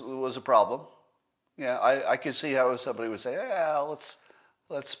say was a problem. Yeah, I could see how somebody would say,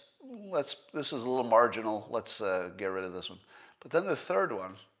 let's this is a little marginal. Let's get rid of this one. But then the third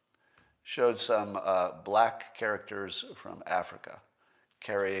one showed some black characters from Africa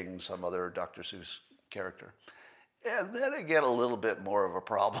carrying some other Dr. Seuss character. And then I get a little bit more of a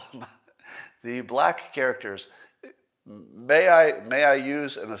problem. The black characters, may I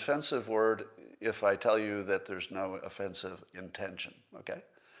use an offensive word if I tell you that there's no offensive intention, okay?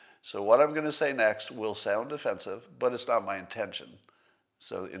 So what I'm going to say next will sound offensive, but it's not my intention.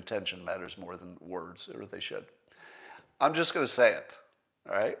 So intention matters more than words, or they should. I'm just going to say it,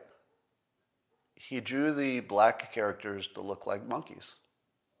 all right? He drew the black characters to look like monkeys,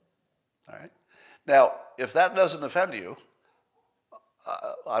 all right? Now, if that doesn't offend you,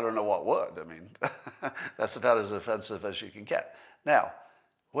 I don't know what would. I mean, that's about as offensive as you can get. Now,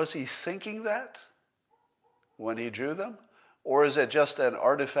 was he thinking that when he drew them? Or is it just an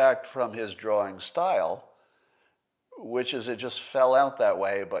artifact from his drawing style, which is it just fell out that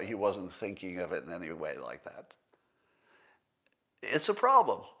way, but he wasn't thinking of it in any way like that? It's a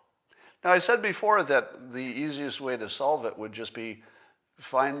problem. Now, I said before that the easiest way to solve it would just be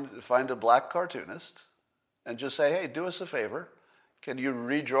find a black cartoonist and just say, hey, do us a favor. Can you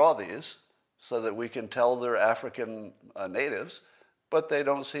redraw these so that we can tell they're African natives, but they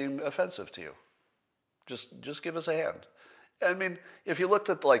don't seem offensive to you? Just give us a hand. I mean, if you looked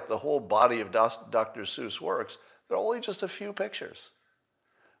at like the whole body of Dr. Seuss works, there are only just a few pictures.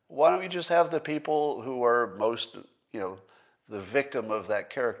 Why don't you just have the people who are most, the victim of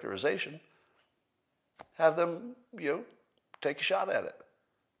that characterization, have them, take a shot at it.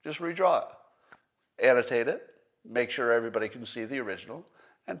 Just redraw it. Annotate it. Make sure everybody can see the original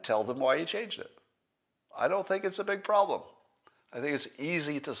and tell them why you changed it. I don't think it's a big problem. I think it's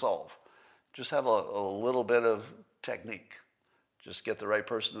easy to solve. Just have a little bit of technique. Just get the right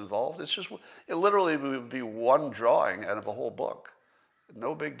person involved. It literally would be one drawing out of a whole book.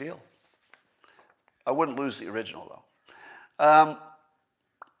 No big deal. I wouldn't lose the original, though.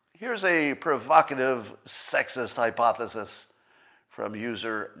 Here's a provocative sexist hypothesis from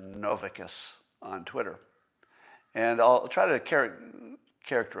user Novicus on Twitter. And I'll try to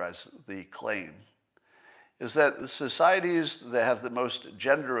characterize the claim. Is that societies that have the most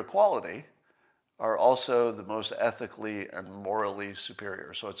gender equality are also the most ethically and morally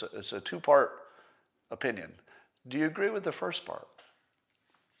superior. So it's a two-part opinion. Do you agree with the first part?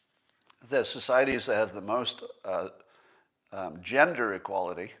 That societies that have the most gender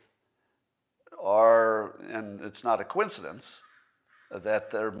equality are, and it's not a coincidence,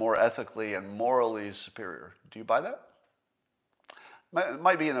 that they're more ethically and morally superior. Do you buy that? It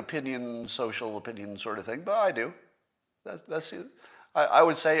might be an opinion, social opinion sort of thing, but I do. That's it. I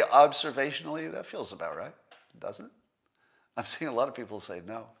would say observationally that feels about right, doesn't it? I'm seeing a lot of people say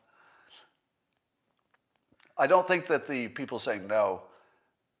no. I don't think that the people saying no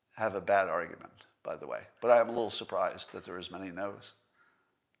have a bad argument, by the way, but I'm a little surprised that there are as many no's.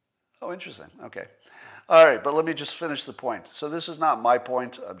 Oh, interesting. Okay. All right, but let me just finish the point. So this is not my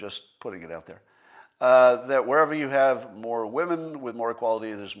point. I'm just putting it out there. That wherever you have more women with more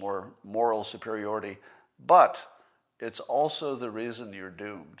equality, there's more moral superiority. But it's also the reason you're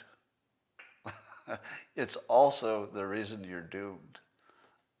doomed. It's also the reason you're doomed.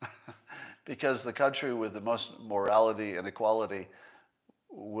 Because the country with the most morality and equality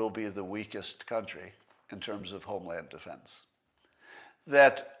will be the weakest country in terms of homeland defense.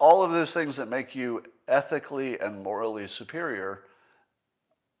 That all of those things that make you ethically and morally superior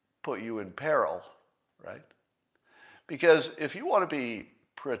put you in peril, right? Because if you want to be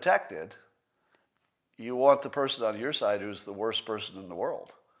protected, you want the person on your side who's the worst person in the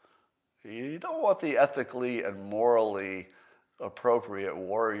world. You don't want the ethically and morally appropriate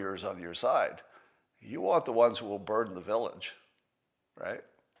warriors on your side. You want the ones who will burn the village, right?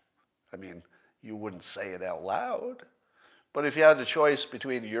 I mean, you wouldn't say it out loud, but if you had a choice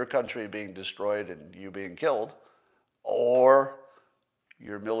between your country being destroyed and you being killed, or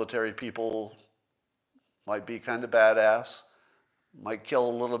your military people might be kind of badass, might kill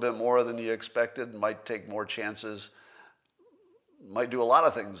a little bit more than you expected, might take more chances, might do a lot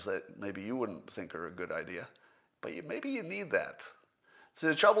of things that maybe you wouldn't think are a good idea, but maybe you need that. So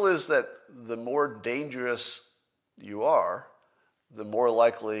the trouble is that the more dangerous you are, the more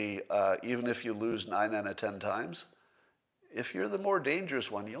likely, even if you lose 9 out of 10 times, if you're the more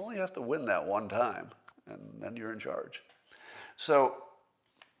dangerous one, you only have to win that one time, and then you're in charge. So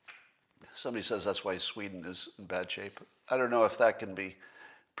somebody says that's why Sweden is in bad shape. I don't know if that can be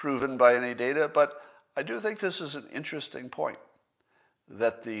proven by any data, but I do think this is an interesting point,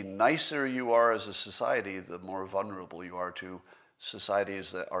 that the nicer you are as a society, the more vulnerable you are to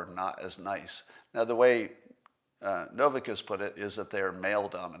societies that are not as nice. Now, the way Novicus put it is that they are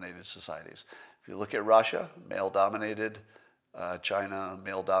male-dominated societies. If you look at Russia, male-dominated, China,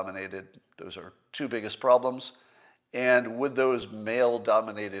 male-dominated, those are two biggest problems. And would those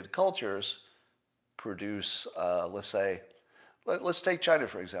male-dominated cultures produce, let's take China,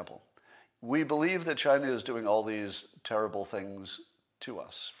 for example. We believe that China is doing all these terrible things to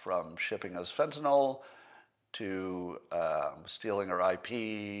us, from shipping us fentanyl, to stealing our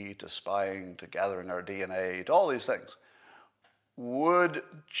IP, to spying, to gathering our DNA, to all these things. Would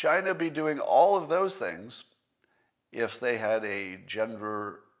China be doing all of those things if they had a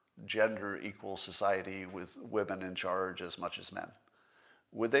gender equal society with women in charge as much as men?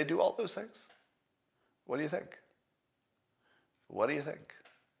 Would they do all those things? What do you think? What do you think?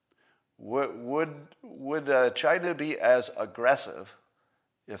 Would China be as aggressive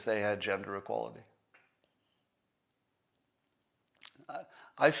if they had gender equality?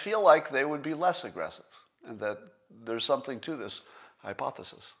 I feel like they would be less aggressive, and that there's something to this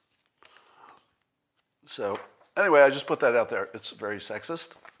hypothesis. So anyway, I just put that out there. It's very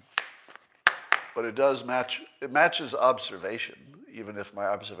sexist, but it does match. It matches observation, even if my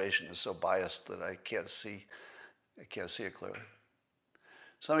observation is so biased that I can't see it clearly.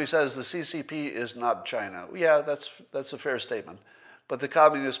 Somebody says the CCP is not China. Yeah, that's a fair statement, but the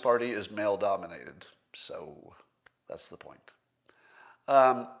Communist Party is male-dominated, so that's the point.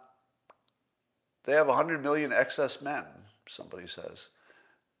 They have 100 million excess men, somebody says.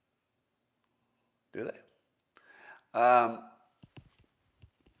 Do they?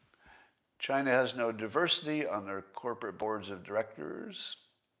 China has no diversity on their corporate boards of directors.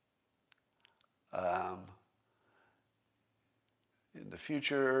 In the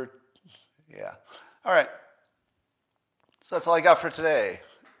future, yeah. All right. So that's all I got for today.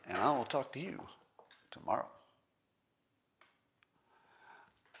 And I will talk to you tomorrow.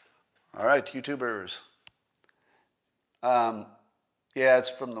 All right, YouTubers. Yeah, it's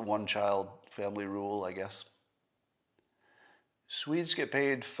from the one-child family rule, I guess. Swedes get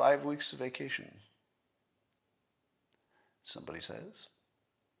paid 5 weeks of vacation, somebody says.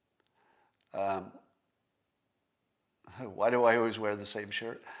 Why do I always wear the same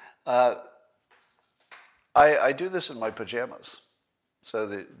shirt? I do this in my pajamas. So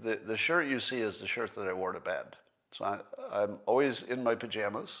the shirt you see is the shirt that I wore to bed. So I'm always in my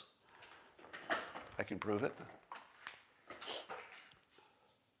pajamas. I can prove it.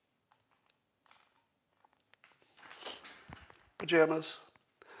 Pajamas.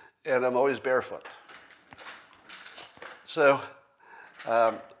 And I'm always barefoot. So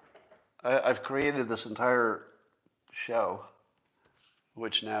I've created this entire show,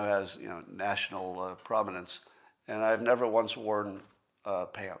 which now has national prominence, and I've never once worn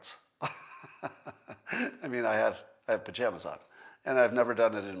pants. I mean, I have pajamas on, and I've never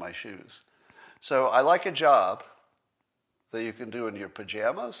done it in my shoes. So I like a job that you can do in your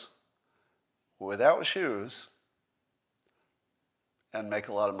pajamas without shoes and make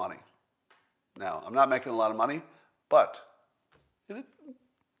a lot of money. Now, I'm not making a lot of money, but it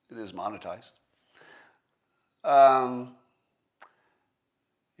is monetized.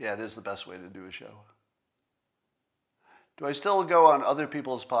 Yeah, it is the best way to do a show. Do I still go on other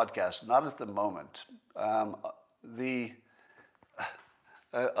people's podcasts? Not at the moment.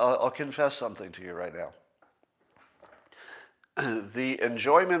 I'll confess something to you right now. The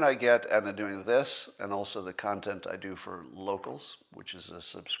enjoyment I get out of doing this, and also the content I do for Locals, which is a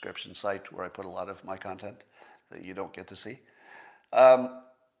subscription site where I put a lot of my content that you don't get to see. I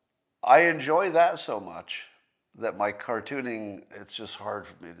enjoy that so much that my cartooning, it's just hard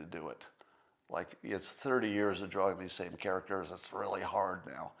for me to do it. Like, it's 30 years of drawing these same characters. It's really hard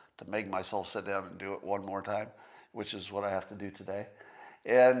now to make myself sit down and do it one more time, which is what I have to do today.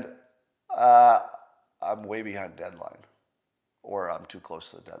 And I'm way behind deadline, or I'm too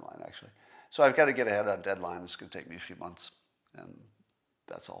close to the deadline, actually. So I've got to get ahead on deadline. It's going to take me a few months, and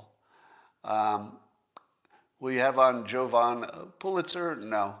that's all. Will you have on Jovan Pulitzer?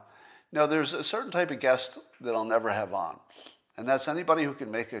 No. No, there's a certain type of guest that I'll never have on, and that's anybody who can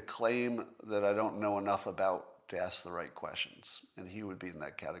make a claim that I don't know enough about to ask the right questions, and he would be in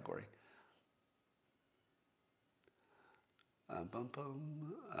that category.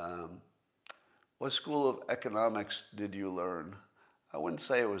 What school of economics did you learn? I wouldn't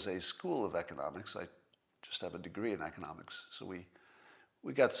say it was a school of economics. I just have a degree in economics, so we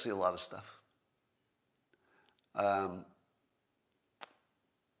got to see a lot of stuff.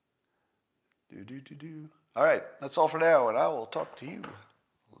 All right, that's all for now, and I will talk to you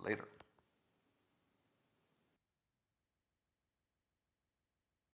later.